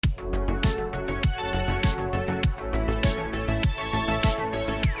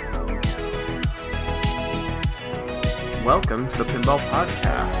welcome to the Pinball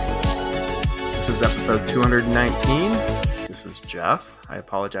Podcast. This is episode 219. This is Jeff. I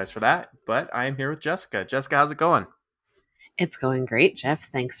apologize for that, but I am here with Jessica. Jessica, how's it going? It's going great, Jeff.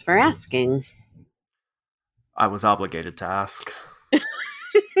 Thanks for asking. I was obligated to ask.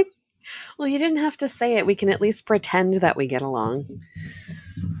 Well, you didn't have to say it. We can at least pretend that we get along.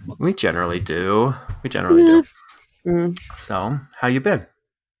 We generally do. Do. Mm. So, how you been?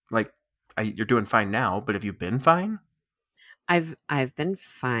 You're doing fine now, but have you been fine? I've been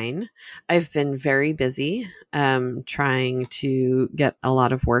fine. I've been very busy trying to get a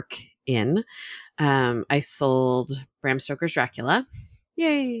lot of work in. I sold Bram Stoker's Dracula.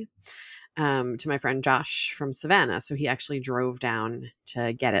 Yay! To my friend Josh from Savannah. So he actually drove down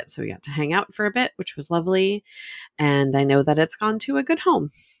to get it. So we got to hang out for a bit, which was lovely. And I know that it's gone to a good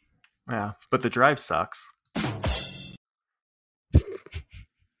home. Yeah, but the drive sucks.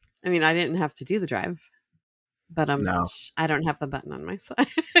 I mean, I didn't have to do the drive, but No. I don't have the button on my side.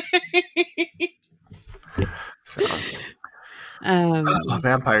 So,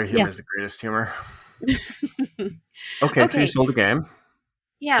 vampire humor is the greatest humor. Okay, so you sold a game.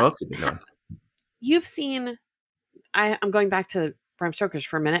 Yeah. What else have you been doing? You've seen, I'm going back to Bram Stoker's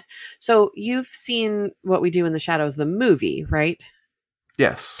for a minute. So you've seen What We Do in the Shadows, the movie, right?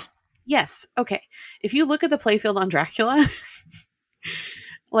 Yes. Yes. Okay. If you look at the playfield on Dracula,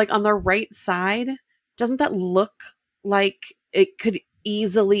 like on the right side, doesn't that look like it could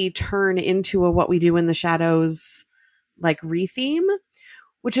easily turn into a What We Do in the Shadows like retheme,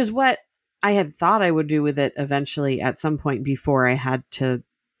 which is what I had thought I would do with it eventually at some point before I had to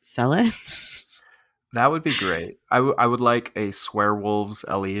sell it. That would be great. I would like a Swearwolves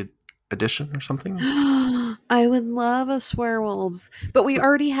LE edition or something. I would love a Swearwolves, but we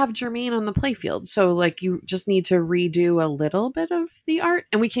already have Jermaine on the playfield, so like you just need to redo a little bit of the art,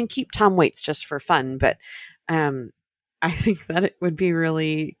 and we can keep Tom Waits just for fun. But I think that it would be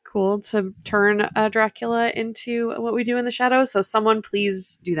really cool to turn Dracula into What We Do in the Shadows. So someone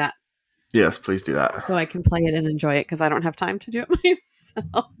please do that. Yes, please do that. So I can play it and enjoy it because I don't have time to do it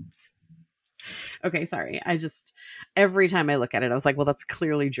myself. Okay, sorry. Every time I look at it, I was like, well, that's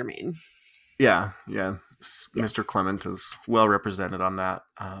clearly Jermaine. Yeah. Mr. Clement is well represented on that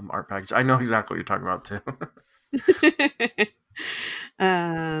art package. I know exactly what you're talking about, too.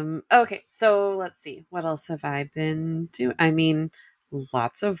 Okay, so let's see. What else have I been doing? I mean,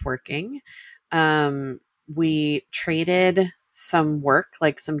 lots of working. We traded some work,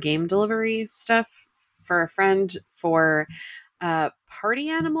 like some game delivery stuff for a friend for party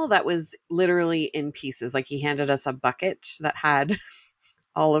animal that was literally in pieces. Like he handed us a bucket that had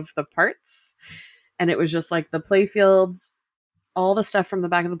all of the parts, and it was just like the playfield, all the stuff from the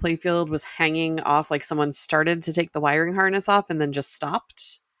back of the playfield was hanging off, like someone started to take the wiring harness off and then just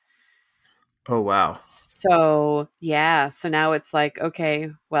stopped. Oh wow. So now it's like,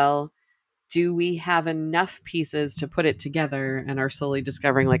 okay, well, do we have enough pieces to put it together, and are slowly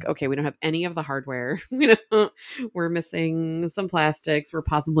discovering like, okay, we don't have any of the hardware. We're missing some plastics. We're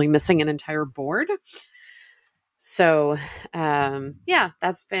possibly missing an entire board. So,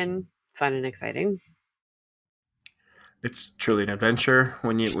 that's been fun and exciting. It's truly an adventure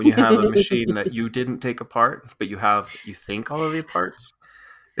when you have a machine that you didn't take apart, but you think all of the parts.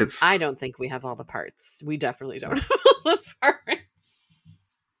 I don't think we have all the parts. We definitely don't have all the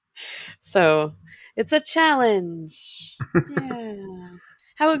parts. So it's a challenge. Yeah.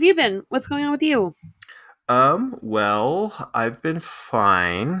 How have you been? What's going on with you? Well, I've been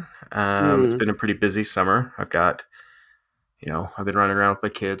fine. It's been a pretty busy summer. I've got, I've been running around with my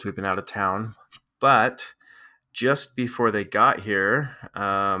kids. We've been out of town, but just before they got here,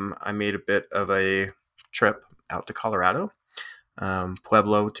 I made a bit of a trip out to Colorado,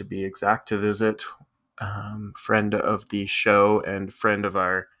 Pueblo to be exact, to visit friend of the show and friend of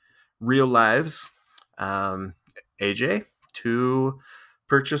our real lives, AJ, to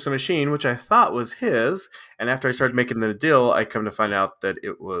purchase a machine, which I thought was his. And after I started making the deal, I come to find out that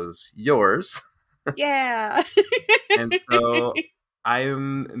it was yours. Yeah. And so I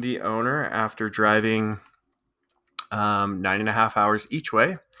am the owner after driving 9.5 hours each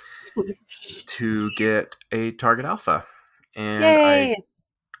way to get a Target Alpha. And Yay! I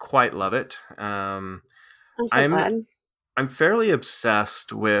quite love it. I'm so glad. I'm fairly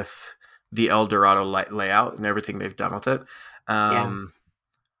obsessed with the El Dorado layout and everything they've done with it. I'm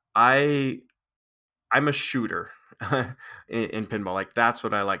a shooter in pinball. Like, that's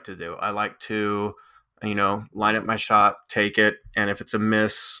what I like to do. I like to, line up my shot, take it, and if it's a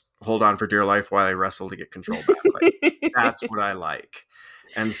miss, hold on for dear life while I wrestle to get control back. Like, that's what I like.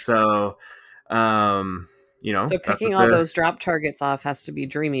 And so, so picking all those drop targets off has to be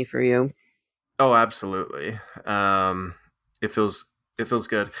dreamy for you. Oh, absolutely. It feels it feels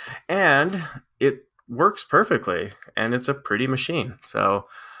good, and it works perfectly, and it's a pretty machine. So,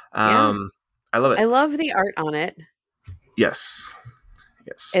 Yeah. um, I love I it. love the art on it. Yes,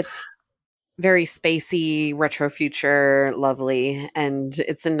 yes. It's very spacey, retro future, lovely, and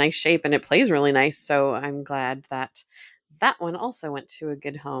it's in nice shape and it plays really nice. So I'm glad that that one also went to a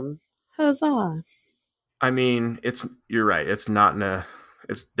good home. Huzzah. I mean, it's you're right. It's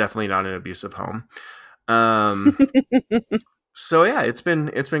definitely not an abusive home. Um, so yeah, it's been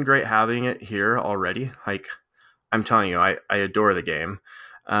great having it here already. Like I'm telling you, I adore the game.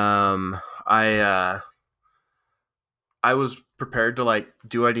 Um, I I was prepared to like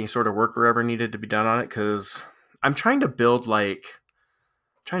do any sort of work or ever needed to be done on it because I'm trying to build like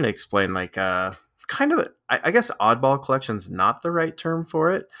trying to explain like kind of I guess oddball collection's not the right term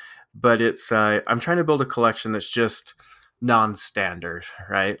for it, but it's I'm trying to build a collection that's just non-standard,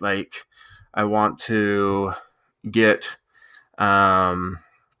 right? Like I want to get um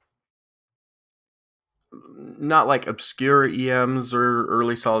not like obscure EMs or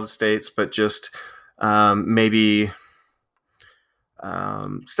early solid states, but just maybe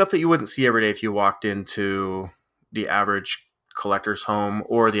stuff that you wouldn't see every day if you walked into the average collector's home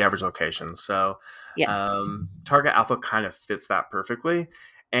or the average location. So, Yes. Target Alpha kind of fits that perfectly.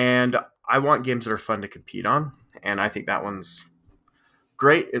 And I want games that are fun to compete on. And I think that one's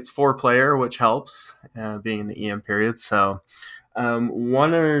great. It's 4 player, which helps being in the EM period. So,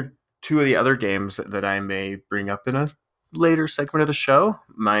 one or two of the other games that I may bring up in a later segment of the show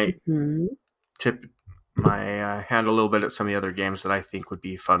might Mhm. tip my hand a little bit at some of the other games that I think would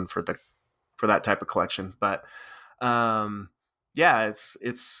be fun for that type of collection. But um, yeah, it's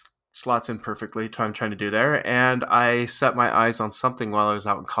slots in perfectly to what I'm trying to do there, and I set my eyes on something while I was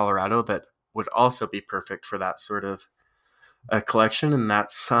out in Colorado that would also be perfect for that sort of a collection, and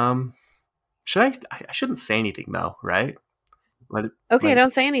that's should I shouldn't say anything though, right? Let it Okay, let it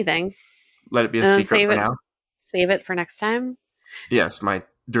don't say anything. let it be a And secret for now. save it for next time. Yes, my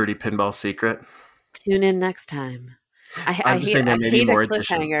dirty pinball secret. Tune in next time. I'm just saying there I may be hate a more additions.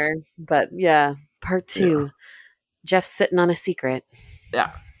 cliffhanger, but yeah, part Yeah. 2. Jeff's sitting on a secret.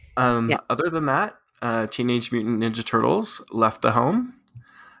 Yeah. Yeah. Other than that, Teenage Mutant Ninja Turtles left the home,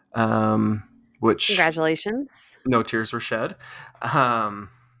 um, which Congratulations. no tears were shed. Um,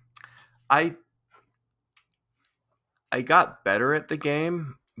 I I got better at the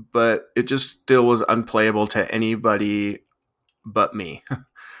game, but it just still was unplayable to anybody but me.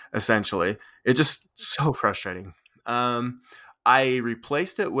 Essentially, it just so frustrating. Um, I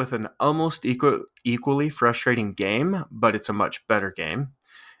replaced it with an almost equally frustrating game, but it's a much better game,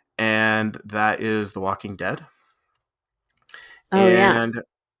 and that is The Walking Dead. Oh yeah. And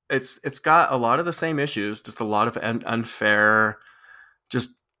it's got a lot of the same issues, just a lot of unfair,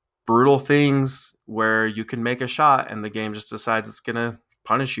 just brutal things where you can make a shot and the game just decides it's gonna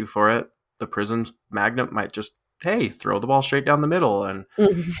punish you for it. The prison magnet might just throw the ball straight down the middle, and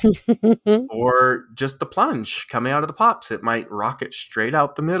or just the plunge coming out of the pops, it might rocket straight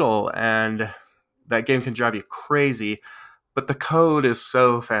out the middle, and that game can drive you crazy. But the code is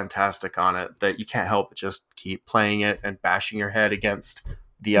so fantastic on it that you can't help but just keep playing it and bashing your head against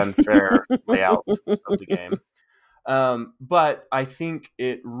the unfair layout of the game. But I think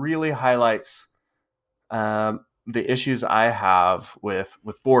it really highlights the issues I have with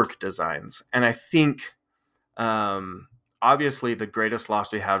Borg designs, and I think um, obviously the greatest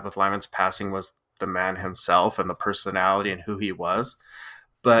loss we had with Lyman's passing was the man himself and the personality and who he was.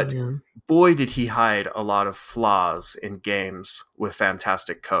 But Yeah. boy, did he hide a lot of flaws in games with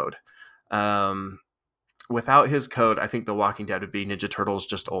fantastic code. Um, Without his code, I think The Walking Dead would be Ninja Turtles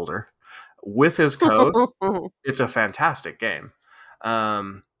just older. With his code, it's a fantastic game.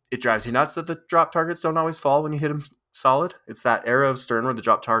 It drives you nuts that the drop targets don't always fall when you hit them solid. It's that era of Stern where the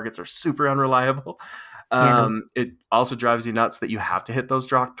drop targets are super unreliable. Yeah. It also drives you nuts that you have to hit those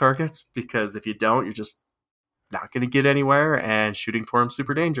drop targets because if you don't, you're just not going to get anywhere, and shooting for them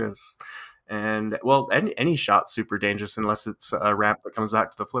super dangerous. And well, any shot's super dangerous unless it's a ramp that comes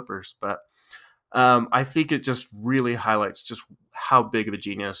back to the flippers. But I think it just really highlights just how big of a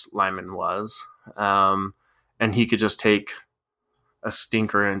genius Lyman was. And he could just take a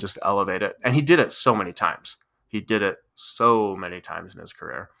stinker and just elevate it. And he did it so many times. He did it so many times in his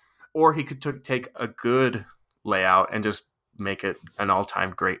career. Or he could take a good layout and just make it an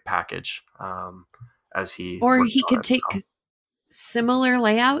all-time great package as he Or worked he on could it. So. take similar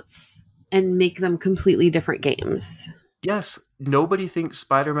layouts and make them completely different games. Yes, nobody thinks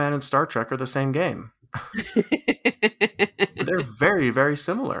Spider-Man and Star Trek are the same game. They're very, very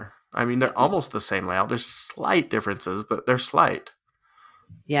similar. I mean, they're almost the same layout. There's slight differences, but they're slight.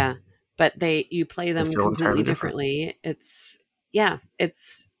 Yeah. but you play They them feel completely entirely different. differently. It's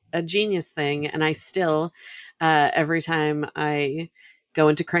a genius thing. And I still, every time I go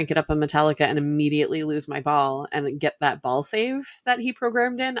into crank it up on Metallica and immediately lose my ball and get that ball save that he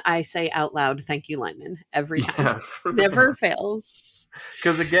programmed in, I say out loud, "Thank you, Lyman," every time. Yes. Never fails.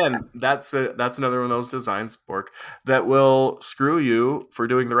 Because again, that's another one of those designs, Bork, that will screw you for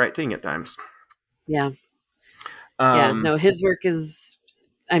doing the right thing at times. Yeah. Yeah. Um, No, his work is,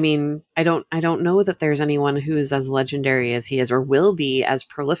 I mean, I don't know that there's anyone who is as legendary as he is or will be as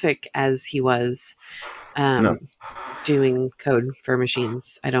prolific as he was, no, um, doing code for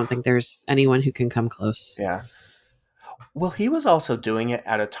machines. I don't think there's anyone who can come close. yeah. Well, he was also doing it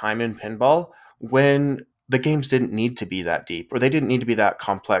at a time in pinball when the games didn't need to be that deep or they didn't need to be that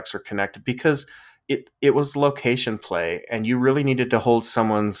complex or connected because it was location play and you really needed to hold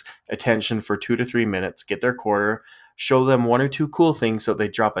someone's attention for 2 to 3 minutes, get their quarter, show them one or two cool things so they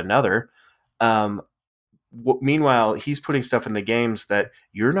drop another. Um, Meanwhile, he's putting stuff in the games that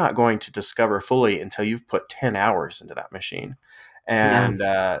you're not going to discover fully until you've put 10 hours into that machine. Yeah. And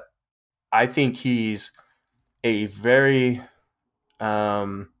I think he's a very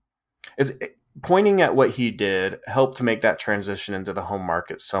um, it's pointing at what he did helped to make that transition into the home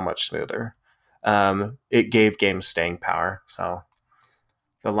market so much smoother. It gave games staying power. So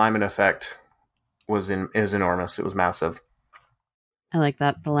the Lyman effect is enormous. It was massive. I like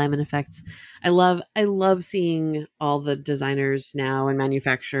that, the Lyman effects. I love seeing all the designers now and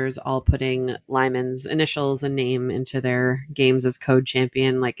manufacturers all putting Lyman's initials and name into their games as code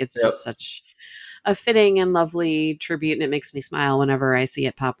champion. Like it's Yep, just such a fitting and lovely tribute, and it makes me smile whenever I see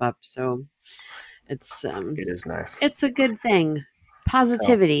it pop up. So it's it is nice. it's a good thing. So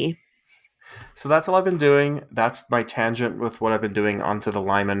Positivity. so that's all I've been doing. That's my tangent with what I've been doing onto the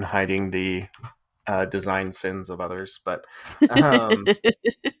Lyman hiding the design sins of others. But um,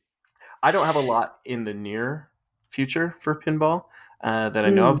 I don't have a lot in the near future for pinball that I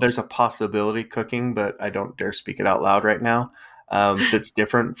know of. Mm. There's a possibility cooking, but I don't dare speak it out loud right now. That's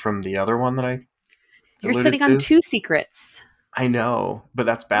different from the other one that I You're alluded sitting on to. two secrets. I know, but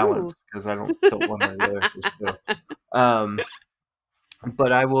that's Ooh. balanced because I don't tilt one way or the other if there's two. Um,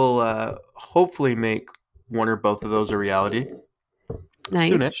 but I will hopefully make one or both of those a reality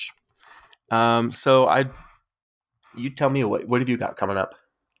soonish. Nice. So you tell me what have you got coming up?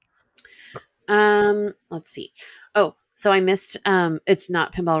 Let's see. Oh, so I missed, it's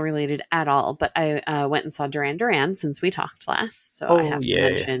not pinball related at all, but I went and saw Duran Duran since we talked last. So I Oh yay!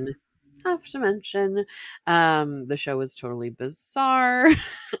 have to mention, the show was totally bizarre.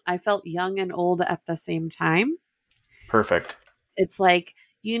 I felt young and old at the same time. Perfect. It's like,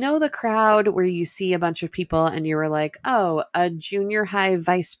 you know, the crowd where you see a bunch of people and you were like, oh, a junior high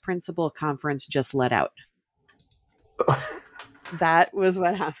vice principal conference just let out. That was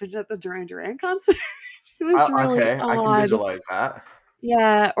what happened at the Duran Duran concert. It was really Okay, I can odd. visualize that.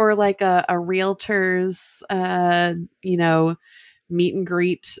 Yeah, or like a realtor's you know, meet and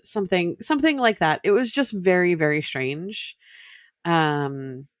greet, something like that. It was just very, very strange.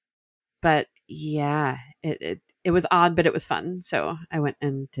 Um, but yeah, it was odd, but it was fun. So I went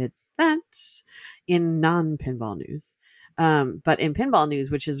and did that in non-pinball news. But in pinball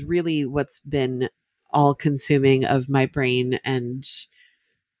news, which is really what's been all consuming of my brain and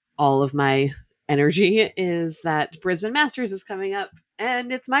all of my energy, is that Brisbane Masters is coming up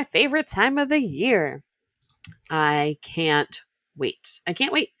and it's my favorite time of the year. I can't wait. I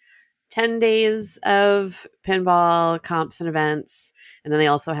can't wait. 10 days of pinball comps and events. And then they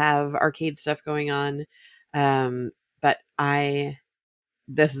also have arcade stuff going on. But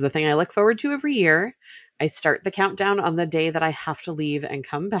this is the thing I look forward to every year. I start the countdown on the day that I have to leave and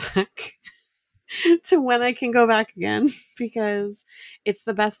come back to when I can go back again because it's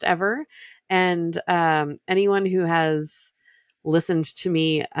the best ever. And anyone who has listened to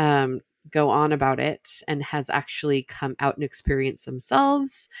me go on about it and has actually come out and experienced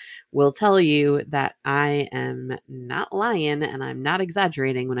themselves will tell you that I am not lying and I'm not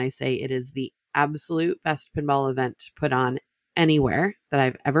exaggerating when I say it is the absolute best pinball event put on anywhere that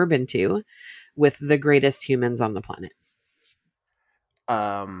I've ever been to with the greatest humans on the planet.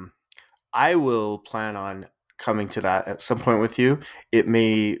 Um, I will plan on coming to that at some point with you. It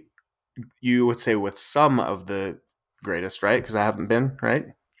may, you would say, with some of the greatest, right? Because I haven't been, right?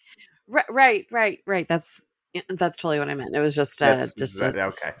 Right. That's totally what I meant. It was That's just a that,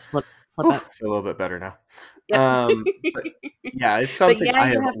 okay. slip Whew, up. I feel a little bit better now. Yep. But yeah, it's But something yeah, I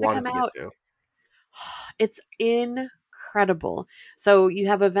you have have to wanted come to get out. to. It's incredible. So you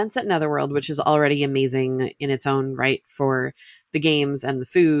have events at Netherworld, which is already amazing in its own right for the games and the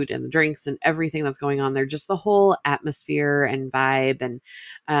food and the drinks and everything that's going on there, just the whole atmosphere and vibe,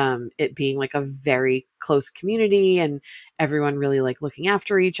 and it being like a very close community, and everyone really like looking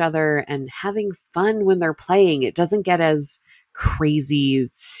after each other and having fun when they're playing. It doesn't get as crazy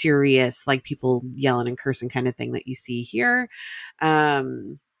serious, like people yelling and cursing kind of thing that you see here.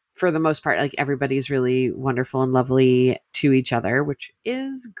 Um, for the most part, like everybody's really wonderful and lovely to each other, which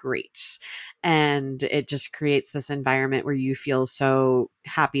is great. And it just creates this environment where you feel so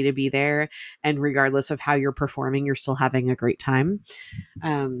happy to be there. And regardless of how you're performing, you're still having a great time,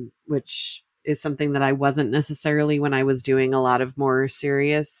 which is something that I wasn't necessarily when I was doing a lot of more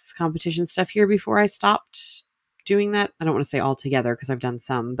serious competition stuff here before I stopped doing that. I don't want to say altogether because I've done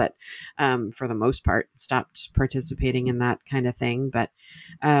some, but for the most part, stopped participating in that kind of thing. But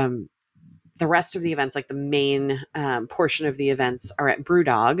um, the rest of the events, like the main portion of the events, are at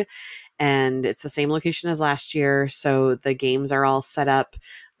Brewdog, and it's the same location as last year. So the games are all set up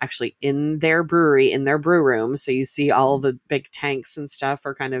actually in their brewery, in their brew room. So you see all the big tanks and stuff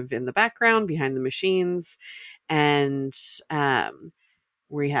are kind of in the background behind the machines. And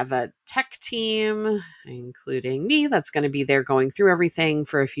we have a tech team, including me, that's going to be there going through everything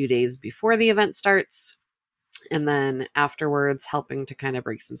for a few days before the event starts. And then afterwards, helping to kind of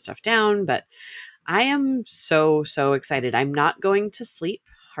break some stuff down. But I am so, so excited. I'm not going to sleep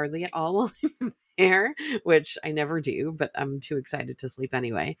hardly at all while I'm there, which I never do, but I'm too excited to sleep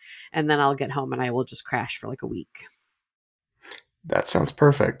anyway. And then I'll get home and I will just crash for like a week. That sounds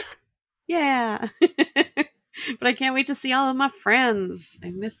perfect. Yeah. But I can't wait to see all of my friends.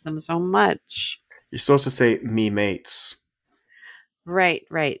 I miss them so much. You're supposed to say me mates. Right,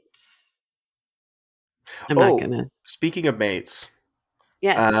 right. I'm not Oh, gonna. speaking of mates,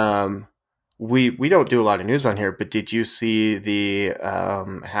 Yes, um, we don't do a lot of news on here, but did you see the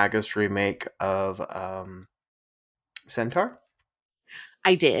Haggis remake of Centaur?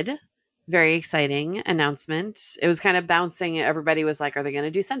 I did. Very exciting announcement. It was kind of bouncing. Everybody was like, "Are they going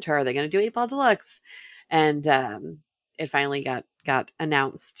to do Centaur? Are they going to do Eight Ball Deluxe?" And it finally got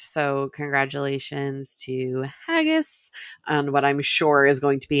announced. So congratulations to Haggis on what I'm sure is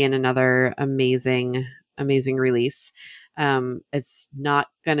going to be in another amazing release. It's not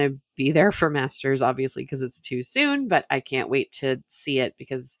going to be there for Masters, obviously, because it's too soon. But I can't wait to see it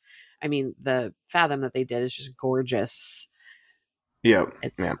because, I mean, the Fathom that they did is just gorgeous. Yep.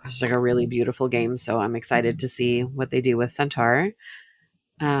 Yeah. It's just like a really beautiful game. So I'm excited to see what they do with Centaur.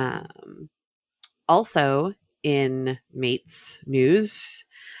 Um, Also, in Mates news,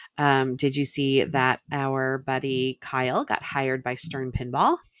 did you see that our buddy Kyle got hired by Stern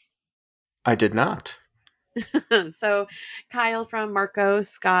Pinball? I did not. So Kyle from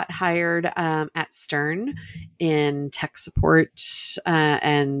Marcos got hired at Stern in tech support,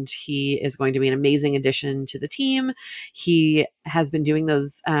 and he is going to be an amazing addition to the team. He has been doing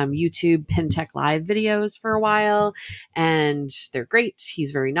those YouTube PinTech Live videos for a while, and they're great.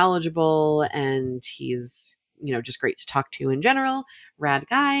 He's very knowledgeable, and he's just great to talk to in general. Rad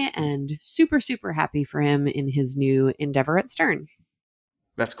guy, and super super happy for him in his new endeavor at Stern.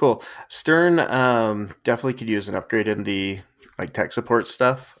 That's cool. Stern definitely could use an upgrade in the like tech support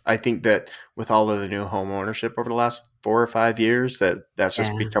stuff. I think that with all of the new home ownership over the last 4 or 5 years, that's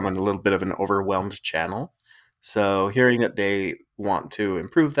just Yeah. becoming a little bit of an overwhelmed channel. So hearing that they want to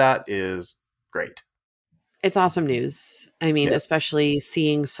improve that is great. It's awesome news. I mean, Yeah. especially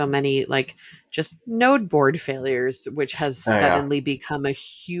seeing so many like just node board failures, which has Oh yeah. suddenly become a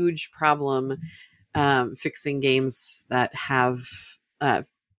huge problem, fixing games that have, uh,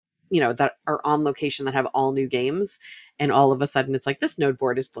 that are on location that have all new games. And all of a sudden it's like this node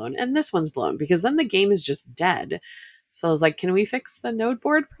board is blown and this one's blown because then the game is just dead. So I was like, can we fix the node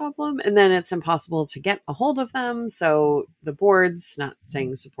board problem? And then it's impossible to get a hold of them. So the boards, not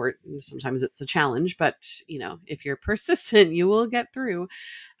saying support, sometimes it's a challenge, but if you're persistent, you will get through.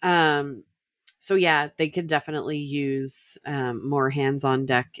 Um, so yeah, they could definitely use more hands on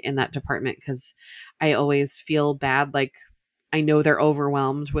deck in that department because I always feel bad. Like I know they're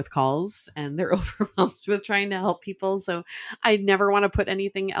overwhelmed with calls and they're overwhelmed with trying to help people. So I never want to put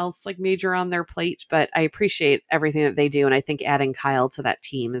anything else like major on their plate, but I appreciate everything that they do. And I think adding Kyle to that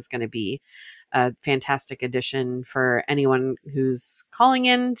team is going to be a fantastic addition for anyone who's calling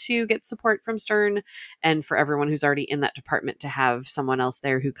in to get support from Stern, and for everyone who's already in that department to have someone else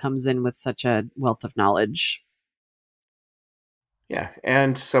there who comes in with such a wealth of knowledge. Yeah,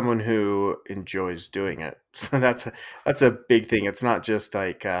 and someone who enjoys doing it. So that's a big thing. It's not just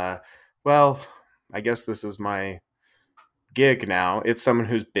like, well, I guess this is my gig now. It's someone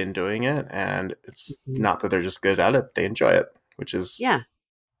who's been doing it, and it's Mhm. not that they're just good at it; they enjoy it, which is Yeah.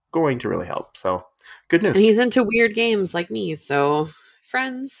 going to really help. So, Good And news. he's into weird games like me. So,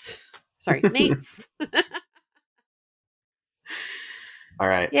 friends, sorry, mates. All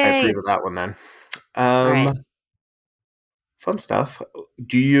right, I Yay. approve of that one then. All right. Um, Fun stuff.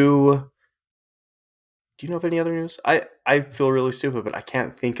 Do you do you know of any other news? I feel really stupid, but I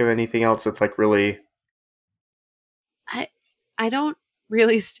can't think of anything else that's like really. I I don't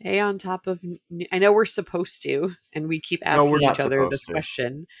really stay on top of I know we're supposed to and we keep No, we're asking not each other supposed this to.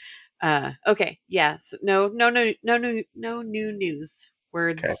 question. Okay. Yes. No new news. Okay.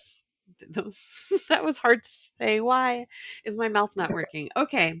 Words. Those, that was hard to say. Why is my mouth not working?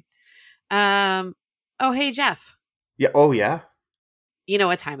 Okay. Um oh hey Jeff. Yeah. Oh yeah. You know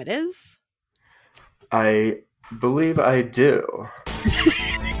what time it is? I believe I do.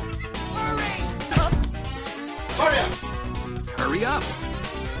 Hurry up!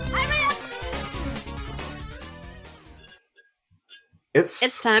 Hurry up! It's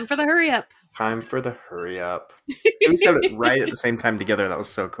It's time for the hurry up. time for the hurry up. We said it right at the same time together. That was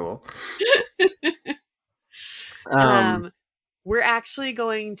so cool. Um, um we're actually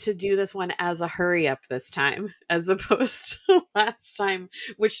going to do this one as a hurry up this time, as opposed to last time,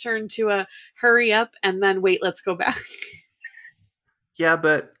 which turned to a hurry up and then wait, let's go back. yeah,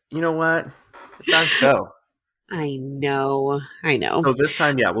 but you know what? It's our show. I know. I know. So this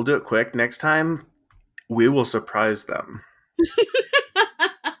time, yeah, we'll do it quick. Next time, we will surprise them.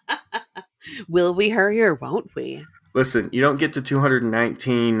 Will we hurry or won't we? Listen, you don't get to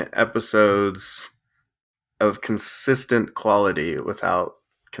 219 episodes of consistent quality without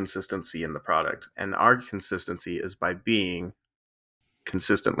consistency in the product. And our consistency is by being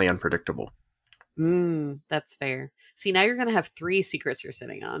consistently unpredictable. That's fair. See, now you're going to have three secrets you're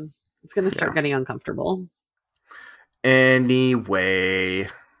sitting on. It's going to Yeah. start getting uncomfortable. Anyway,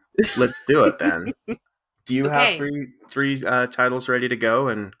 let's do it then. Do you have Okay, three titles ready to go?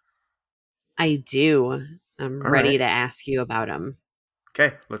 And I do. I'm all right, ready to ask you about them.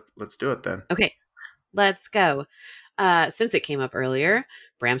 okay, let's do it then. Okay, let's go. Since it came up earlier,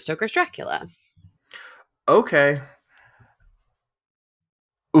 Bram Stoker's Dracula. Okay.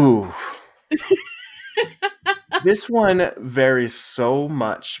 Ooh, this one varies so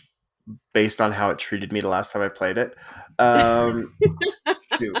much based on how it treated me the last time I played it. Um,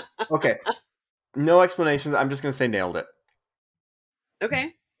 Shoot. Okay. No explanations. I'm just gonna say nailed it.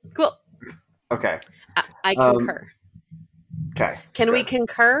 Okay, cool. Okay. I Um, concur. okay. Can we Good.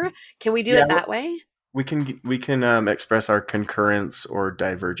 concur? Can we do Yeah, it that way? we can express our concurrence or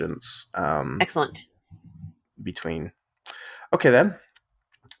divergence Excellent. between. Okay then.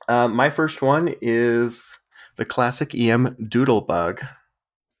 My first one is the classic EM Doodlebug.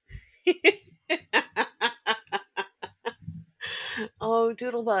 Oh,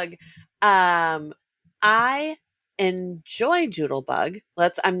 Doodlebug. I enjoy Doodlebug.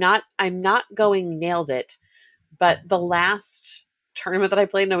 I'm not going nailed it, but the last tournament that I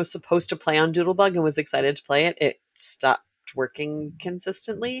played and I was supposed to play on Doodlebug and was excited to play it, it stopped working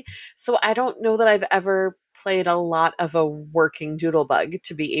consistently. So I don't know that I've ever played a lot of a working Doodlebug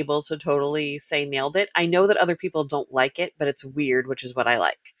to be able to totally say nailed it. I know that other people don't like it, but it's weird, which is what I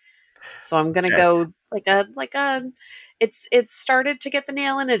like. So I'm gonna Okay. go like a it's started to get the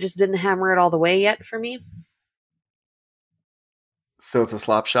nail in, it just didn't hammer it all the way yet for me. So it's a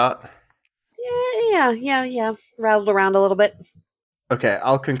slop shot. Yeah. Rattled around a little bit. Okay,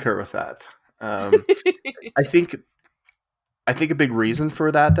 I'll concur with that. Um, I think a big reason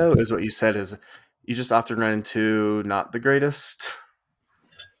for that though is what you said is you just often run into not the greatest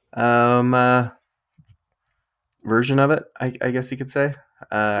um, uh, version of it. I guess you could say,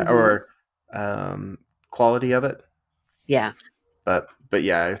 Hmm. or um, quality of it. Yeah. But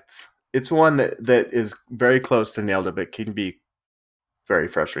yeah, it's one that is very close to nailed it, but can be very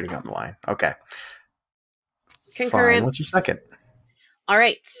frustrating on the line. Okay, fine. What's your Concurrence. second? All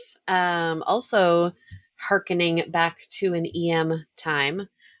right. Also harkening back to an EM time.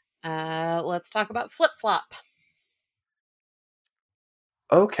 Let's talk about flip flop.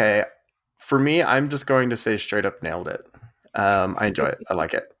 Okay, for me, I'm just going to say straight up nailed it. I enjoy it. I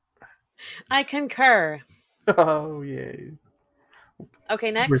like it. I concur. Oh yay! Okay,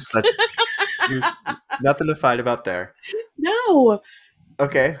 We're next. such there's nothing to fight about there. No.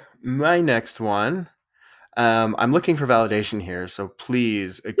 Okay, my next one. I'm looking for validation here, so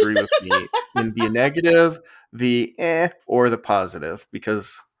please agree with me in the negative, the or the positive,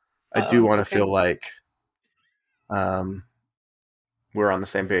 because I do Oh, want to okay. feel like um, we're on the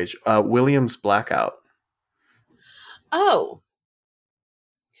same page. Williams Blackout. Oh,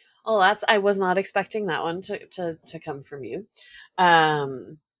 well, that's I was not expecting that one to come from you.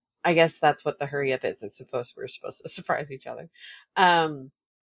 Um, I guess that's what the hurry up is. We're supposed to surprise each other. Um,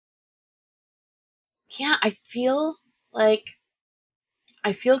 Yeah, like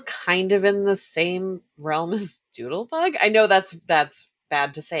I feel kind of in the same realm as Doodlebug. I know that's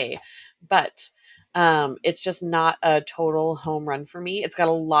bad to say, but it's just not a total home run for me. It's got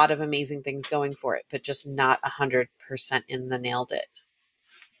a lot of amazing things going for it, but just not 100% in the nailed it.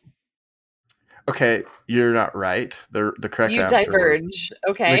 Okay, you're not right. The correct You answer was diverge.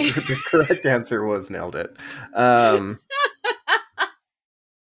 Okay. the correct answer was nailed it. Um,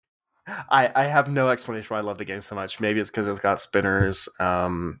 I have no explanation why I love the game so much. Maybe it's because it's got spinners,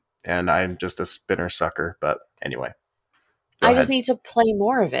 and I'm just a spinner sucker. But anyway, go I just ahead. need to play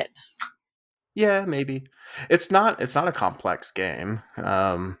more of it. Yeah, maybe it's not a complex game,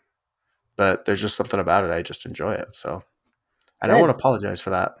 but there's just something about it. I just enjoy it. So I don't want Good. to apologize for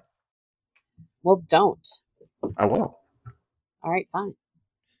that. Well, don't. I won't. All right, fine.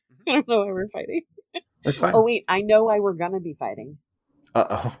 I don't know why we're fighting. It's Oh, fine. wait, I know why we're going to be fighting.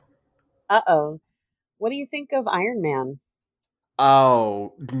 Uh Uh-oh. What do you think of Iron Man? oh.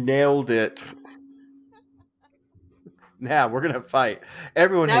 Oh, nailed it. Yeah, we're gonna fight.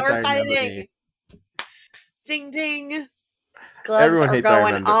 Everyone Now hates we're Iron Man but me. fighting. Ding ding. Gloves Everyone are hates Iron going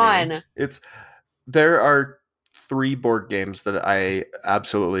Man but me. on. There are 3 board games that I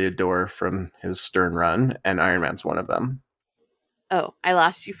absolutely adore from his Stern run, and Iron Man's one of them. Oh, I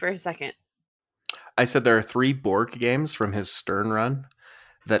lost you for a second. I said there are 3 board games from his Stern run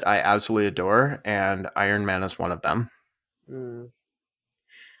that I absolutely adore, and Iron Man is one of them. Mm.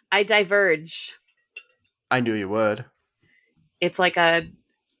 I diverge. I knew you would. It's like a,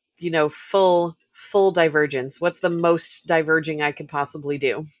 full divergence. What's the most diverging I could possibly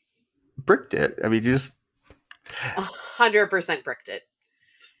do? Bricked it. I mean, you just 100% bricked it.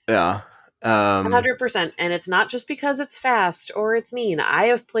 yeah. 100%. And it's not just because it's fast or it's mean. I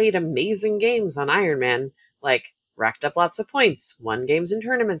have played amazing games on Iron Man, like racked up lots of points, won games and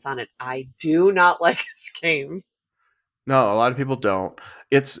tournaments on it. I do not like this game. No, a lot of people don't.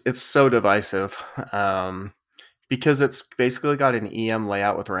 It's so divisive, because it's basically got an EM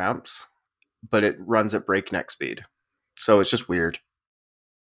layout with ramps, but it runs at breakneck speed. So it's just weird.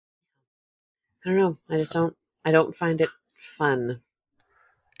 I don't know. So I don't find it fun.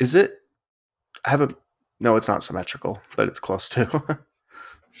 is it? I haven't. No, it's not symmetrical, but it's close to.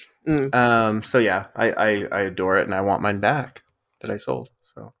 Mm. So yeah, I adore it, and I want mine back that I sold.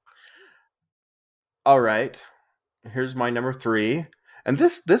 So all right, here's my number 3, and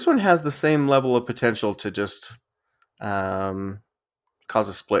this one has the same level of potential to just um, cause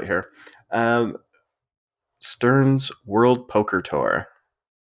a split here. Um, Stern's World Poker Tour.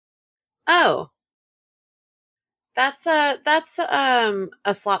 Oh, that's a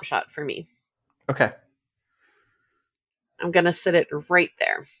slop shot for me. Okay, I'm gonna sit it right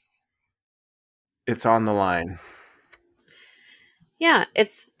there. it's on the line. Yeah,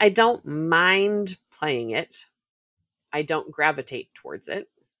 I don't mind playing it. I don't gravitate towards it.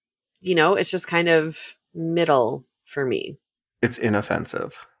 It's just kind of middle for me. It's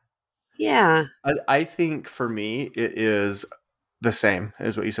inoffensive. Yeah. I think for me it is the same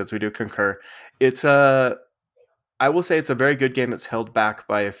as what you said. So we do concur. It's a I will say it's a very good game that's held back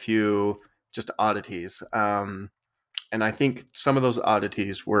by a few just oddities. And I think some of those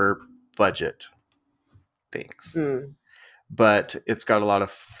oddities were budget things. Mm. But it's got a lot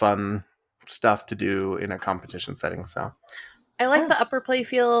of fun stuff to do in a competition setting. So I like yeah, the upper play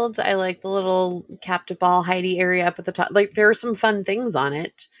field. I like the little captive ball Heidi area up at the top. Like there are some fun things on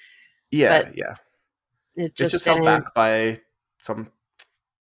it, but yeah. it It's just just held didn't. back by some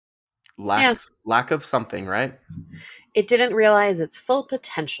Yeah, lack of something, right? it didn't realize its full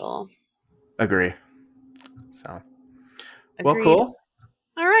potential. Agree. So well, Agreed. cool.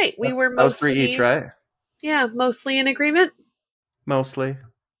 All right, we were That was 3 each, mostly, right? yeah, mostly in agreement. Mostly.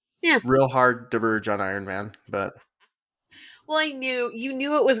 Yeah. Real hard diverge on Iron Man, but Well, you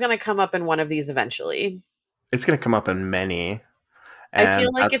knew it was going to come up in one of these eventually. it's going to come up in many, I and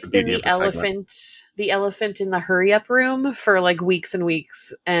feel like that's it's the been beauty of the segment. the elephant in the hurry up room for like weeks and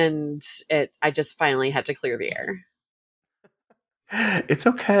weeks, and I just finally had to clear the air. It's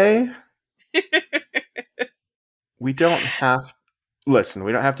okay. We don't have listen.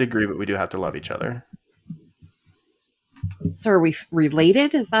 We don't have to agree, but we do have to love each other. So are we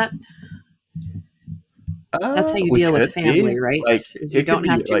related? Is that's how you We deal with could be family, right? like Is you it could don't be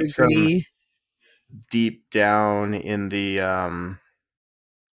have to like some agree. deep down in the I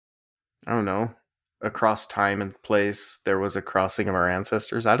don't know, across time and place. There was a crossing of our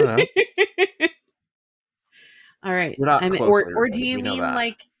ancestors. I don't know. All right. We're not I mean, closely or do related. you We know mean that.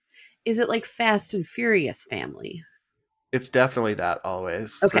 like, is it like Fast and Furious family? It's definitely that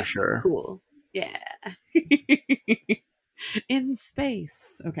always for Okay, sure. cool. Yeah. in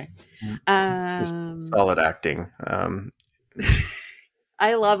space. Okay. Just solid acting. Is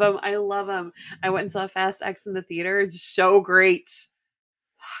I love him. I love him. I went and saw Fast X in the theater. It's so great.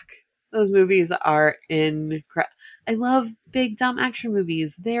 Fuck. Those movies are incredible. I love big dumb action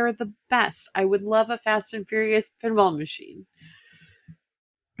movies. They're the best. I would love a Fast and Furious pinball machine.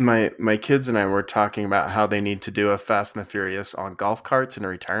 my kids and I were talking about how they need to do a Fast and the Furious on golf carts in a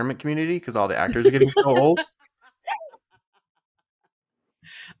retirement community because all the actors are getting so old.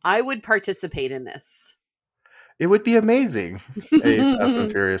 I would participate in this. It would be amazing. A Fast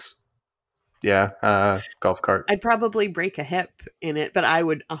and Furious, golf cart. I'd probably break a hip in it, but I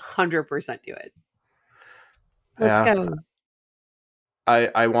would 100% do it. Let's Yeah. go.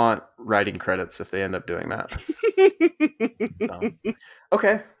 I want writing credits if they end up doing that. So,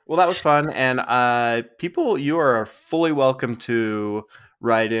 okay. Well, that was fun. And people, you are fully welcome to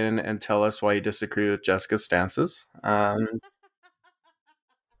write in and tell us why you disagree with Jessica's stances. I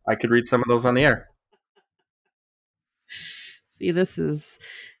could read some of those on the air. See, this is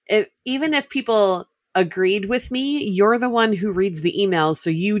it. Even if people agreed with me, you're the one who reads the emails, so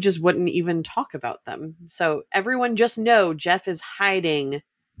you just wouldn't even talk about them. So everyone just know Jeff is hiding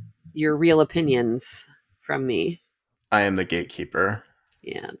your real opinions from me. I am the gatekeeper.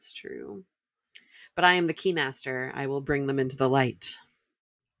 Yeah, it's true. But I am the keymaster. I will bring them into the light.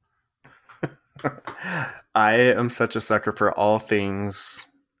 I am such a sucker for all things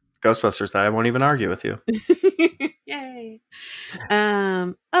Ghostbusters that I won't even argue with you. Yay.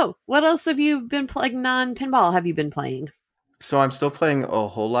 What else have you been playing non-pinball have you been playing? So I'm still playing a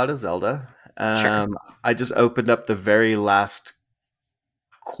whole lot of Zelda. Sure. I just opened up the very last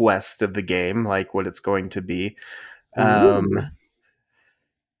quest of the game, like what it's going to be. Ooh.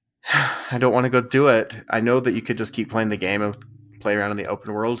 I don't want to go do it. I know that you could just keep playing the game and play around in the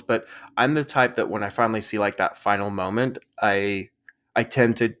open world, but I'm the type that when I finally see like that final moment, I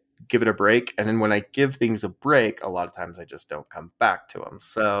tend to give it a break, and then when I give things a break, a lot of times I just don't come back to them.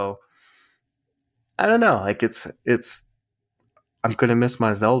 So I don't know. Like it's I'm gonna miss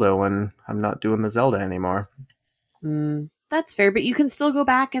my Zelda when I'm not doing the Zelda anymore. That's fair, but you can still go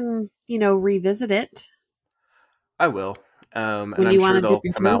back and revisit it I will, and when I'm you want sure to dip they'll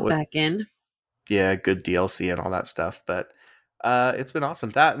your come out toes with back in. good DLC and all that stuff. But it's been awesome.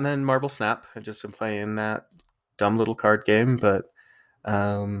 That and then Marvel Snap. I've just been playing that dumb little card game, but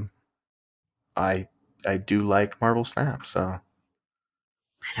I do like Marvel Snap. So I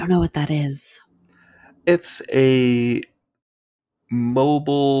don't know what that is. it's a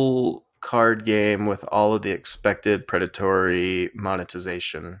mobile card game with all of the expected predatory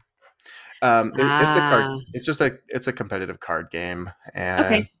monetization. It's a card. It's a competitive card game, and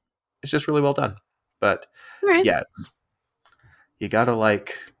Okay. it's just really well done. But All right. yeah, you gotta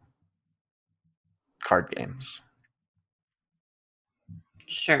like card games.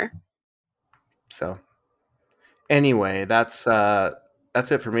 Sure. So anyway, that's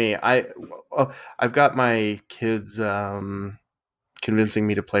it for me. I've got my kids convincing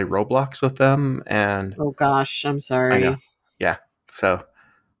me to play Roblox with them, and Oh gosh, I'm I know, sorry. yeah. So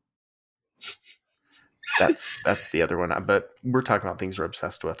that's the other one. But we're talking about things we're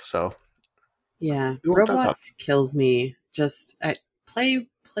obsessed with, so Yeah, we won't talk about. Roblox kills me. Just play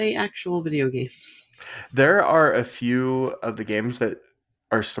actual video games. There are a few of the games that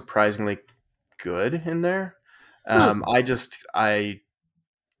are surprisingly good in there. Huh. I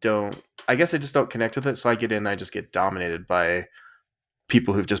don't. I guess I just don't connect with it. So I get in, and I just get dominated by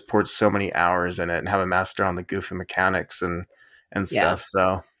people who've just poured so many hours in it and have a master on the goofy mechanics and Yeah. stuff.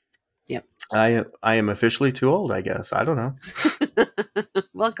 So, Yep. I am officially too old. I guess I don't know.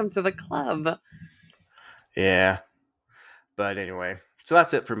 Welcome to the club. Yeah, but anyway, so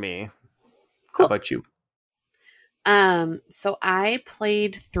that's it for me. Cool. How about you? So I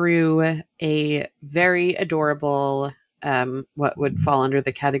played through a very adorable, what would fall under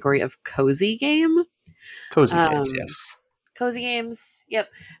the category of cozy game. Cozy games, yes. Cozy games. Yep.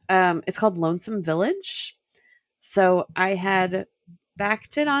 It's called Lonesome Village. So I had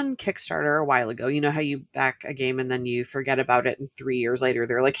backed it on Kickstarter a while ago. You know how you back a game and then you forget about it, and 3 years later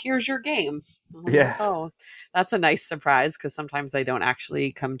they're like, "Here's your game." I was Yeah. like, "Oh, that's a nice surprise," because sometimes they don't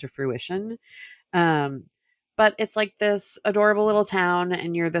actually come to fruition. But it's like this adorable little town,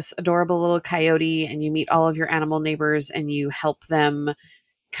 and you're this adorable little coyote, and you meet all of your animal neighbors, and you help them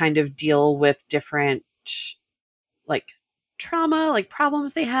kind of deal with different like trauma, like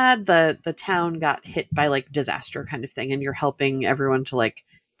problems they had. The town got hit by like disaster kind of thing, and you're helping everyone to like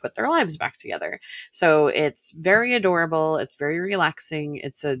put their lives back together. So it's very adorable. It's very relaxing.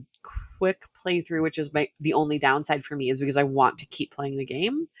 It's a quick playthrough, which is the only downside for me, is because I want to keep playing the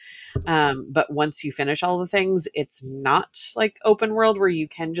game. But once you finish all the things, it's not like open world where you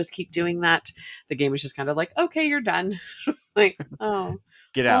can just keep doing that. The game is just kind of like, okay, you're done. Like, oh,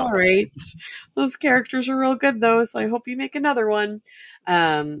 Get all out. right. Those characters are real good though, so I hope you make another one.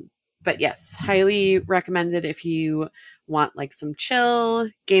 But yes, highly recommended if you want like some chill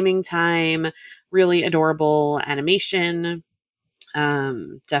gaming time, really adorable animation.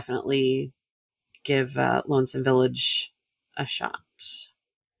 Definitely give Lonesome Village a shot.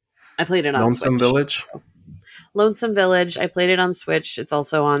 I played it on Lonesome Switch. Village. So. Lonesome Village. I played it on Switch. It's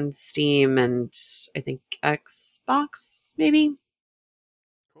also on Steam and I think Xbox, maybe.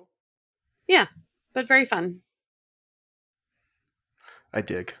 Cool. Yeah, but very fun. I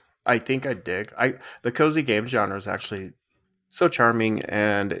dig. I think I dig. The cozy game genre is actually so charming,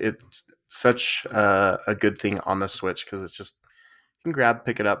 and it's such a good thing on the Switch because it's just you can grab,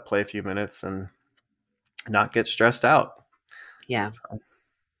 pick it up, play a few minutes, and not get stressed out. Yeah, so,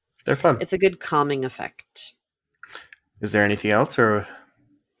 they're fun. It's a good calming effect. Is there anything else, or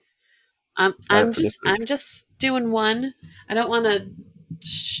I'm just doing one. I don't want to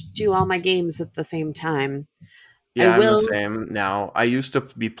do all my games at the same time. Yeah, I'm the same now. I used to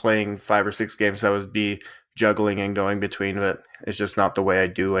be playing 5 or 6 games. I would be juggling and going between, but it's just not the way I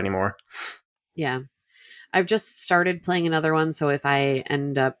do anymore. Yeah. I've just started playing another one, so if I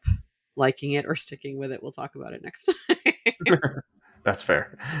end up liking it or sticking with it, we'll talk about it next time. That's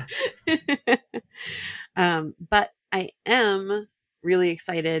fair. But I am really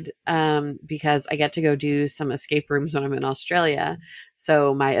excited because I get to go do some escape rooms when I'm in Australia.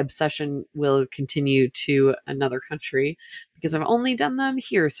 So my obsession will continue to another country because I've only done them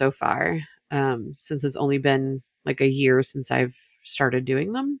here so far, since it's only been like a year since I've started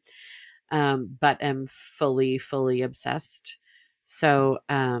doing them. But am fully obsessed. So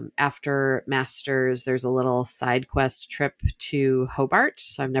after Masters, there's a little side quest trip to Hobart.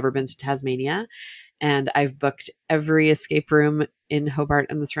 So I've never been to Tasmania. And I've booked every escape room in Hobart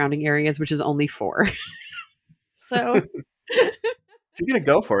and the surrounding areas, which is only 4. So if you're going to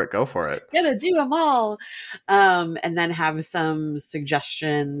go for it, go for it. Gonna do them all. And then have some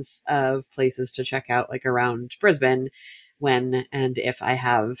suggestions of places to check out, like around Brisbane, when and if I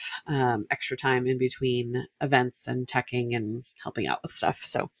have extra time in between events and teching and helping out with stuff.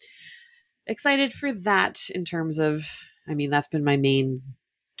 So excited for that in terms of, I mean, that's been my main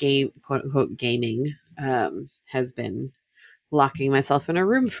game, quote unquote, gaming, has been locking myself in a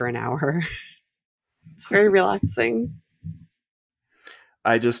room for an hour. It's very relaxing.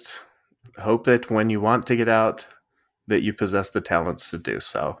 I just hope that when you want to get out, that you possess the talents to do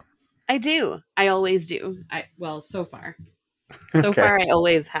so. I do. I always do. So far. So far, I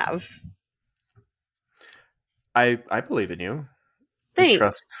always have. I believe in you.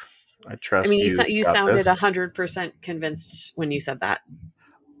 Thanks. I trust. I mean, you sounded 100% convinced when you said that.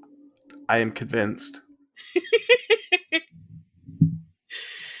 I am convinced.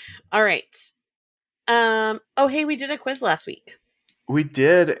 All right. Oh, hey, we did a quiz last week. We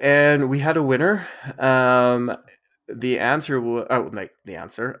did, and we had a winner. The answer was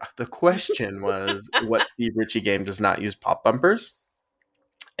the question was what Steve Ritchie game does not use pop bumpers?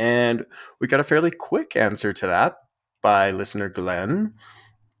 And we got a fairly quick answer to that by listener Glenn.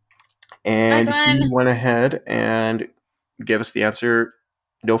 And Hi, Glenn. He went ahead and gave us the answer,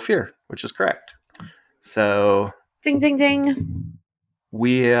 No Fear, which is correct. So ding ding ding.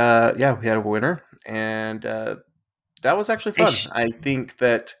 We had a winner, and that was actually fun. I think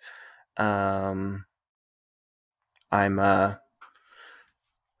that I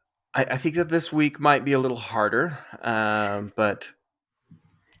think that this week might be a little harder, but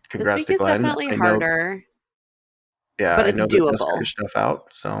congrats to Glenn. This week is definitely harder. Yeah, but it's doable. Jessica your stuff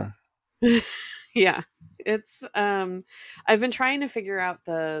out, so yeah, it's. I've been trying to figure out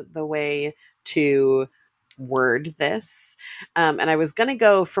the way to word this, and I was going to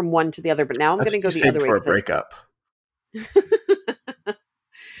go from one to the other, but now I'm going to go the other way for a breakup.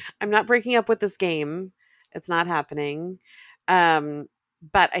 I'm not breaking up with this game. It's not happening.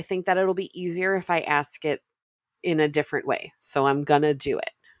 But I think that it'll be easier if I ask it in a different way. So I'm going to do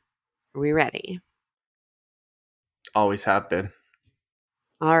it. Are we ready? Always have been.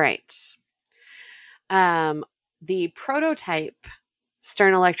 All right. The prototype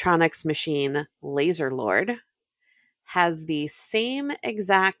Stern Electronics machine, Laser Lord, has the same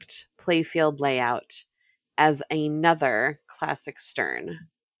exact playfield layout as another classic Stern.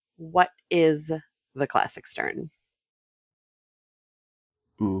 What is the classic Stern?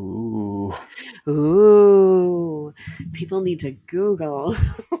 Ooh. People need to Google.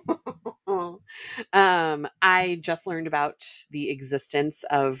 I just learned about the existence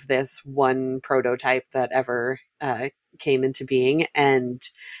of this one prototype that ever came into being, and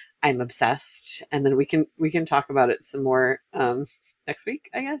I'm obsessed. And then we can talk about it some more next week,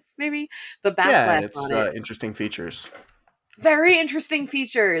 I guess, maybe. The Yeah, and backlash it's on it. interesting features. Very interesting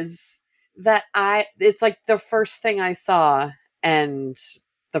features that it's like the first thing I saw, and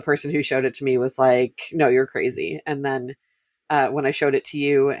the person who showed it to me was like, no, you're crazy. And then when I showed it to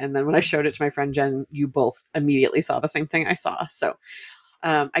you, and then when I showed it to my friend Jen, you both immediately saw the same thing I saw. So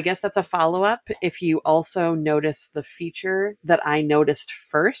I guess that's a follow-up. If you also notice the feature that I noticed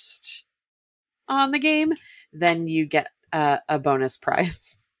first on the game, then you get a bonus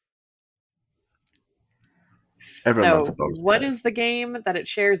prize. Everyone loves a So bonus what prize. is the game that it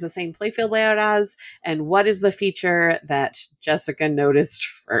shares the same playfield layout as, and what is the feature that Jessica noticed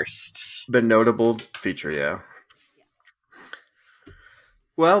first? The notable feature, yeah.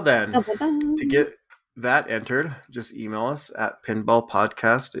 Well then, to get that entered, just email us at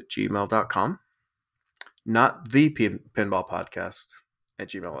pinballpodcast@gmail.com. Not the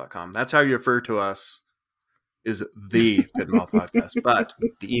pinballpodcast@gmail.com. That's how you refer to us, is the pinball podcast. But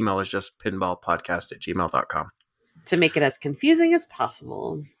the email is just pinballpodcast@gmail.com. To make it as confusing as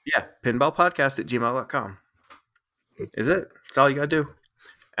possible. Yeah, pinballpodcast@gmail.com. Is it? That's all you got to do.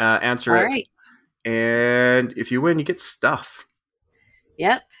 Answer All it. right. And if you win, you get stuff.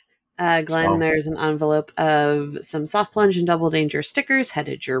 Yep. Glenn, there's an envelope of some Soft Plunge and Double Danger stickers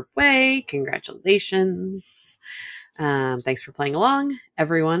headed your way. Congratulations. Thanks for playing along,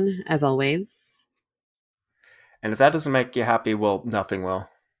 everyone, as always. And if that doesn't make you happy, well, nothing will.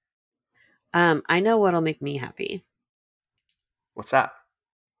 I know what'll make me happy. What's that?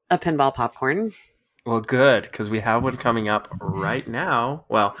 A pinball popcorn. Well, good, because we have one coming up right now.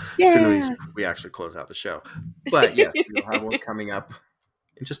 Well, as soon as we actually close out the show. But yes, we'll have one coming up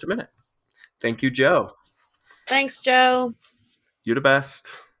in just a minute. Thank you, Joe. Thanks, Joe. You're the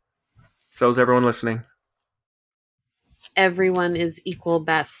best. So is everyone listening. Everyone is equal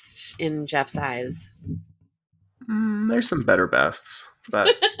best in Jeff's eyes. There's some better bests,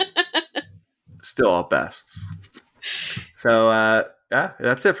 but still all bests. So, yeah,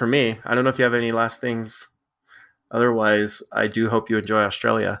 that's it for me. I don't know if you have any last things. Otherwise, I do hope you enjoy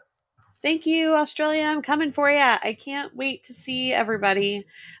Australia. Thank you, Australia. I'm coming for you. I can't wait to see everybody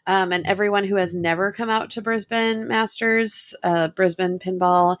and everyone who has never come out to Brisbane Masters, Brisbane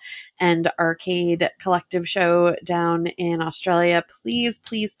Pinball and Arcade Collective Show down in Australia. Please,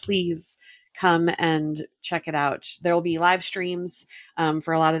 please, please come and check it out. There will be live streams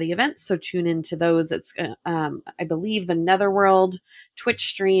for a lot of the events, so tune into those. It's, I believe, the Netherworld Twitch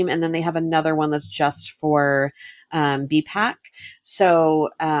stream, and then they have another one that's just for BPAC. So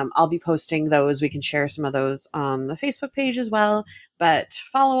I'll be posting those. We can share some of those on the Facebook page as well. But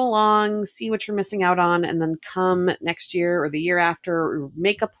follow along, see what you're missing out on, and then come next year or the year after, or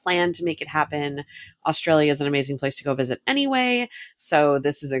make a plan to make it happen. Australia is an amazing place to go visit anyway, so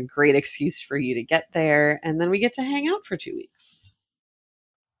this is a great excuse for you to get there, and then we get to hang out for 2 weeks.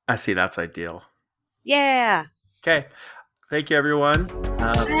 I see. That's ideal. Yeah. Okay. Thank you, everyone.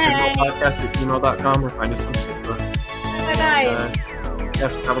 Pinballpodcast@gmail.com or find us on Facebook. Bye-bye.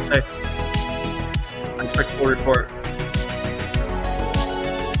 Yes, travel safe. Unexpected report.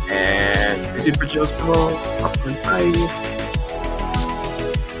 And thank you for Joe's Pinball. Bye.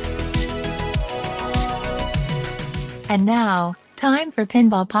 And now, time for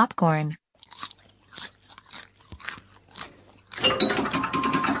Pinball Popcorn.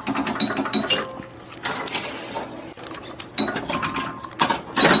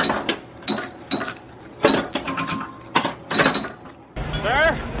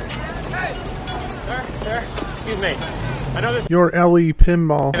 Sir, excuse me. I know this. Your LE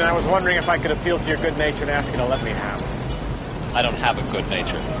Pinball. And I was wondering if I could appeal to your good nature and ask you to let me have it. I don't have a good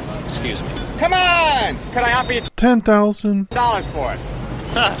nature. Excuse me. Come on! Could I offer you $10,000. for it?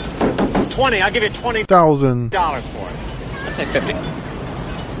 Huh. 20. I'll give you $20 $1,000. for it. I'd say 50. All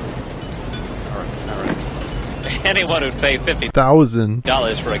right. Anyone who'd pay $50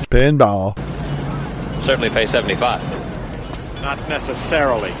 $1,000 for a pinball. certainly pay 75. Not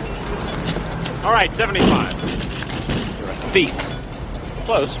necessarily. All right, 75. You're a thief.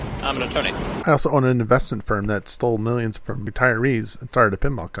 Close. I'm an attorney. I also own an investment firm that stole millions from retirees and started a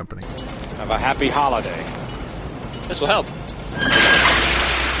pinball company. Have a happy holiday. This will help.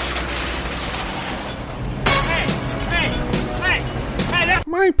 Hey, that's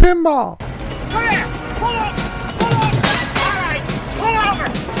My pinball. come here! Pull up! All right, pull over!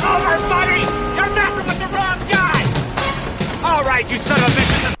 Over, buddy! You're messing with the wrong guy! All right, you son of a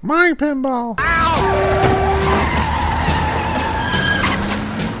bitch! My pinball. Ow!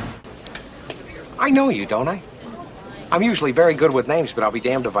 I know you, don't I? I'm usually very good with names, but I'll be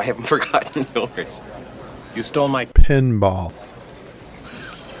damned if I haven't forgotten yours. You stole my Pinball.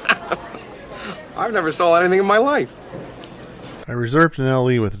 I've never stole anything in my life. I reserved an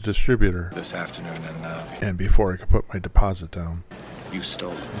LE with a distributor. this afternoon, And before I could put my deposit down. you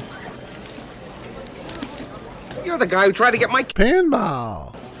stole it. You're the guy who tried to get my...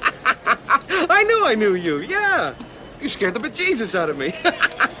 Pinball! I knew you, yeah. You scared the bejesus out of me.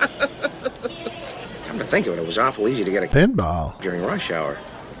 Come to think of it, it was awful easy to get a... Pinball. during rush hour.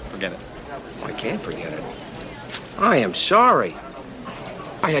 Forget it. I can't forget it. I am sorry.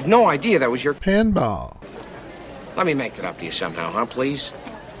 I had no idea that was your... Pinball. Let me make it up to you somehow, huh, please?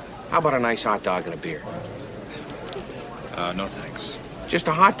 How about a nice hot dog and a beer? No thanks. Just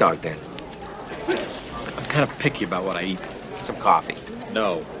a hot dog, then. I'm kind of picky about what I eat. Some coffee.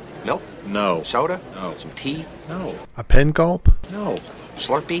 No. Milk? No. Soda? No. Some tea? No. A pen gulp? No.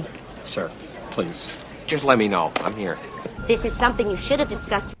 Slurpee? Sir, please. Just let me know. I'm here. This is something you should have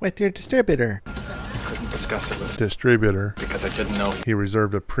discussed. With your distributor. Couldn't discuss it with Distributor. because I didn't know He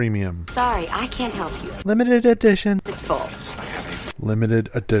reserved a premium. Sorry, I can't help you. Limited edition. This is full. I have Limited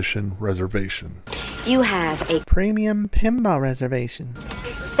edition reservation. You have a Premium pinball reservation.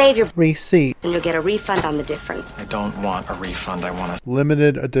 save your Receipt. and you'll get a refund on the difference. I don't want a refund. I want a...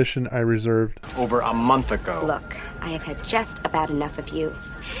 Limited edition I reserved. Over a month ago. Look, I have had just about enough of you.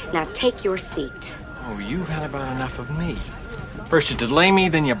 Now take your seat. Oh, you've had about enough of me. First you delay me,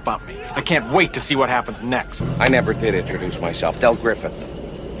 then you bump me. I can't wait to see what happens next. I never did introduce myself. Del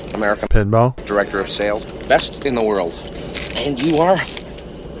Griffith. American Pinball. Director of Sales. Best in the world. And you are?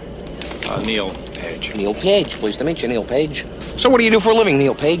 Neil Page. Neil Page. Pleased to meet you, Neil Page. So what do you do for a living,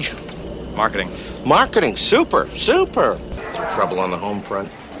 Neil Page? Marketing. Marketing. Super. Super. Some trouble on the home front?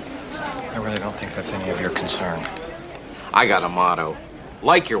 I really don't think that's any of your concern. I got a motto.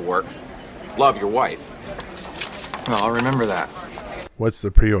 Like your work. Love your wife. Well, I'll remember that. What's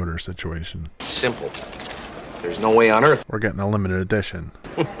the pre-order situation? Simple. There's no way on earth We're getting a limited edition.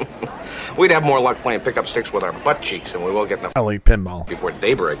 we'd have more luck playing pickup sticks with our butt cheeks than we will getting a LE Pinball. before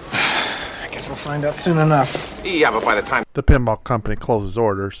daybreak. I guess we'll find out soon enough. Yeah, but by the time... The pinball company closes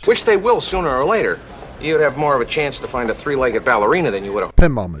orders. which they will sooner or later. You'd have more of a chance to find a three-legged ballerina than you would a...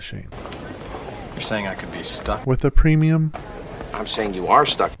 Pinball machine. You're saying I could be stuck? With a premium? I'm saying you are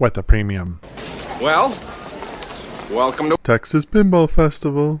stuck. With a premium. Well, welcome to... Texas Pinball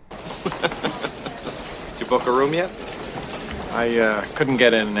Festival. Did you book a room yet? I couldn't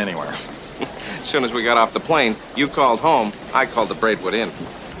get in anywhere. As soon as we got off the plane, you called home, I called the Braidwood Inn.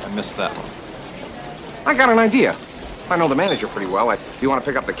 I missed that one. I got an idea. I know the manager pretty well. If you want to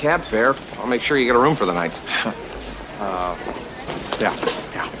pick up the cab fare, I'll make sure you get a room for the night.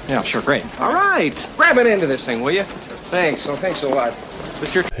 Yeah, sure, great. All right. Grab it into this thing, will you? Thanks. Oh, thanks a lot.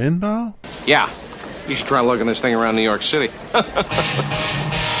 This your... Pinball? Yeah. You should try lugging this thing around New York City.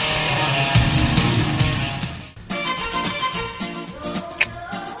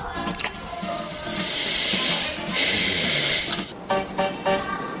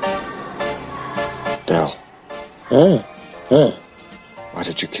 Del. Why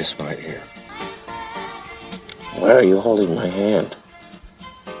did you kiss my ear? Why are you holding my hand?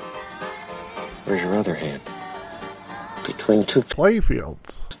 Where's your other hand? Between two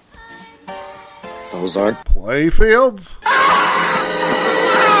Playfields. Those aren't Playfields?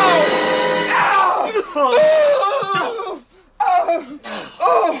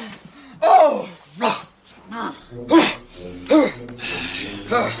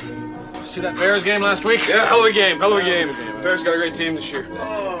 See that Bears game last week? Yeah, hell of a game. Bears got a great team this year.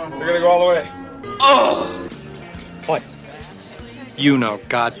 They're gonna go all the way. What? You know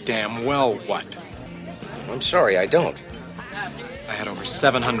goddamn well what. I'm sorry, I don't. I had over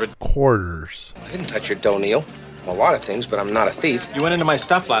 700... Quarters. I didn't touch your dough, Neil. A lot of things, but I'm not a thief. You went into my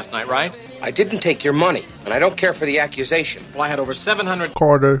stuff last night, right? I didn't take your money, and I don't care for the accusation. Well, I had over 700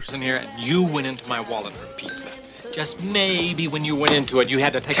 Quarters. in here, and you went into my wallet for pizza. Just maybe when you went into it, you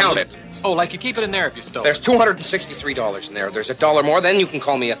had to take Count a it. Oh, like you keep it in there if you stole There's it. $263 in there. There's $1 more, then you can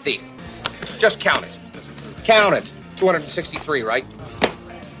call me a thief. Just count it. Count it. 263, right?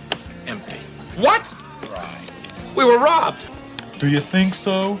 Empty. What? Right. We were robbed. Do you think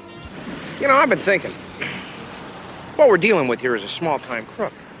so? You know, I've been thinking. What we're dealing with here is a small-time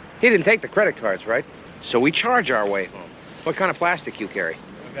crook. He didn't take the credit cards, right? So we charge our way home. What kind of plastic you carry?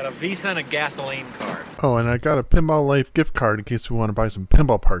 I've got a Visa and a gasoline card. Oh, and I got a Pinball Life gift card in case we want to buy some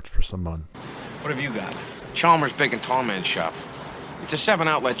pinball parts for someone. What have you got? Chalmers Big and Tall Man Shop. It's a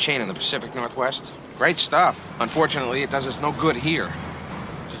 7-outlet chain in the Pacific Northwest. Great stuff. Unfortunately, it does us no good here.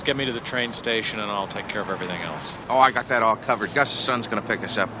 Just get me to the train station and I'll take care of everything else. Oh, I got that all covered. Gus's son's gonna pick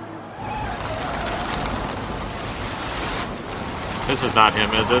us up. This is not him,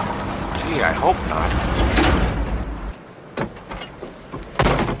 is it? Gee, I hope not.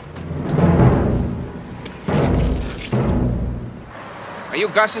 Are you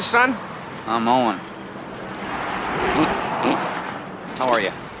Gus's son? I'm Owen. How are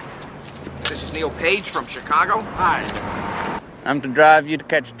you? This is Neil Page from Chicago. Hi. I'm to drive you to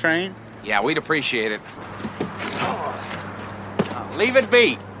catch a train? Yeah, we'd appreciate it. Leave it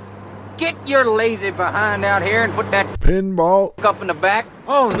be. Get your lazy behind out here and put that pinball up in the back.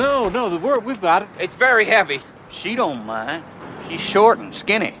 Oh, no, we've got it. It's very heavy. She don't mind. She's short and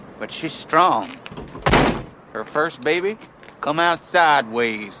skinny, but she's strong. Her first baby come out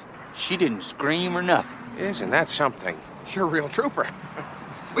sideways. She didn't scream or nothing. Isn't that something? You're a real trooper.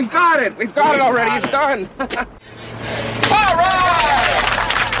 We've got it. We've got it already. It's done. All right.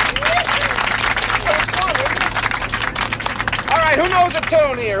 All right, who knows a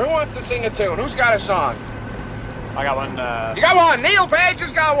tune here? Who wants to sing a tune? Who's got a song? I got one, You got one. Neil Page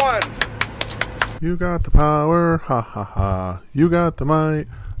has got one. You got the power, ha ha ha. You got the might,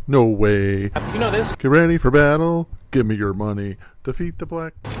 no way. You know this? Get ready for battle, give me your money. Defeat the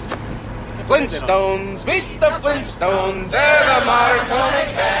black. Flintstones, meet the Flintstones, they're the modern Tony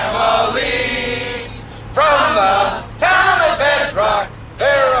family. From the town of Bedrock,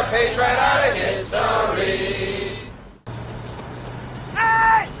 they're a page right out of history.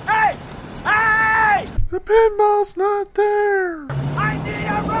 Hey! Hey! Hey! The pinball's not there. I need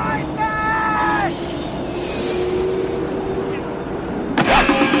a ride back!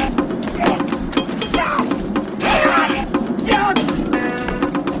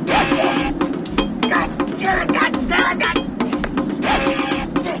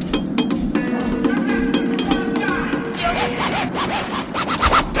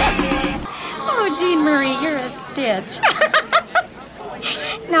 Oh, Jean Marie, you're a stitch.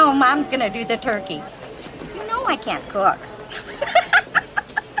 No, Mom's gonna do the turkey. You know I can't cook.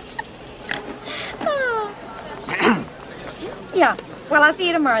 Oh. Yeah, well, I'll see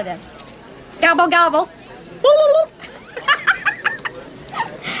you tomorrow then. Gobble, gobble.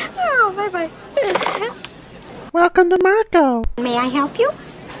 Oh, bye-bye. Welcome to Marco. May I help you?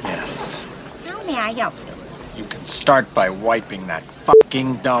 Yes. How may I help you? You can start by wiping that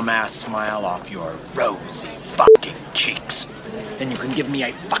fucking dumbass smile off your rosy fucking cheeks. Then you can give me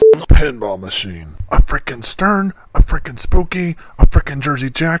a fucking pinball machine. A frickin' stern, a frickin' spooky, a frickin' Jersey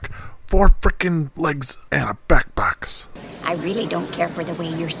Jack, 4 frickin' legs, and a back box. I really don't care for the way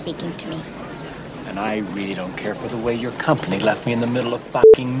you're speaking to me. And I really don't care for the way your company left me in the middle of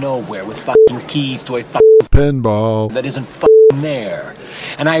fucking nowhere with fucking keys to a fucking pinball that isn't fucking there.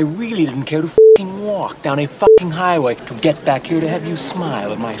 And I really didn't care to fucking walk down a fucking highway to get back here to have you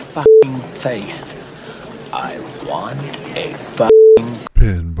smile at my fucking face. I want a fucking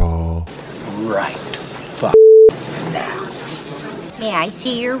pinball right fuck now. May I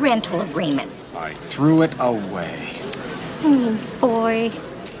see your rental agreement? I threw it away. Oh, boy.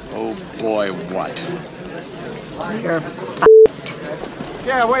 Oh boy, what? You're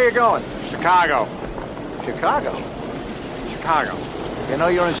Yeah, where you going? Chicago. Chicago? Chicago. You know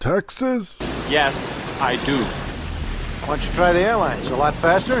you're in Texas? Yes, I do. Why don't you try the airlines? A lot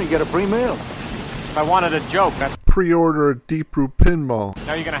faster and you get a free meal. If I wanted a joke, that... Pre-order a Deep Root pinball.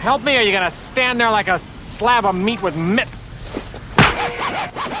 Now, you gonna help me or you gonna stand there like a slab of meat with mitt?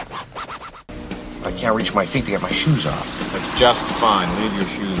 I can't reach my feet to get my shoes off. That's just fine. Leave your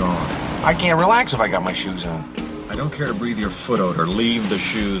shoes on. I can't relax if I got my shoes on. I don't care to breathe your foot odor. Leave the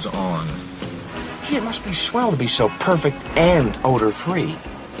shoes on. Gee, it must be swell to be so perfect and odor-free.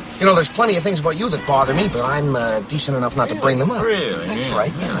 You know, there's plenty of things about you that bother me, but I'm decent enough not to bring them up. Really? That's yeah.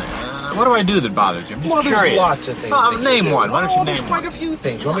 right. Yeah. What do I do that bothers you? I'm just curious. There's lots of things. Name one. Why don't you name There's quite a few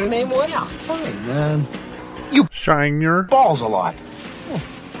things. You want me to name one? Yeah. Fine. You shine your balls a lot.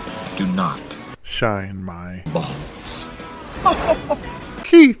 Do not shine my balls.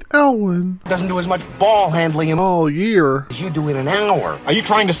 Keith Elwin doesn't do as much ball handling all year as you do in an hour. Are you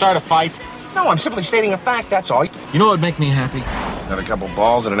trying to start a fight? No, I'm simply stating a fact, that's all. You know what would make me happy? Got a couple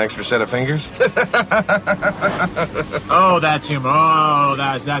balls and an extra set of fingers? Oh, that's humor. Oh,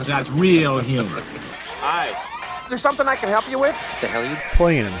 that's real humor. Hi. Is there something I can help you with? The hell you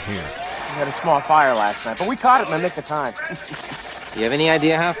playing here? We had a small fire last night, but we caught it in the nick of time. You have any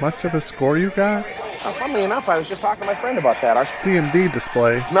idea how much of a score you got? Funnily enough, I was just talking to my friend about that. Our DMD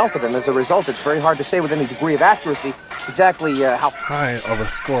display melted, and as a result, it's very hard to say with any degree of accuracy exactly how high of a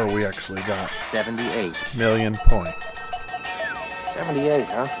score we actually got. 78 million points. 78,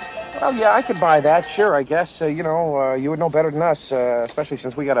 huh? Well, yeah, I could buy that. Sure, I guess. You would know better than us, especially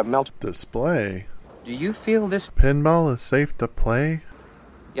since we got a melt display. Do you feel this pinball is safe to play?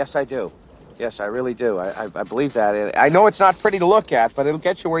 Yes, I do. Yes, I really do. I believe that. I know it's not pretty to look at, but it'll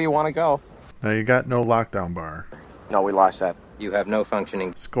get you where you want to go. Now you got no lockdown bar. No, we lost that. You have no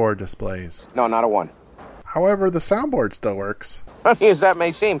functioning score displays. No, not a one. However, the soundboard still works. Funny as that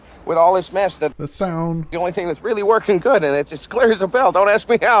may seem, with all this mess, that the sound, the only thing that's really working good, and it's clear as a bell. Don't ask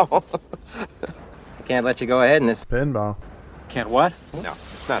me how. I can't let you go ahead in this. Pinball. Can't what? No,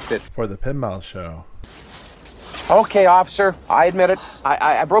 it's not fit for the pinball show. Okay, officer, I admit it.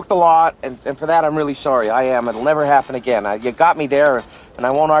 I broke the law, and for that I'm really sorry. I am. It'll never happen again. You got me there, and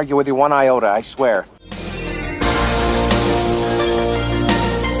I won't argue with you one iota, I swear.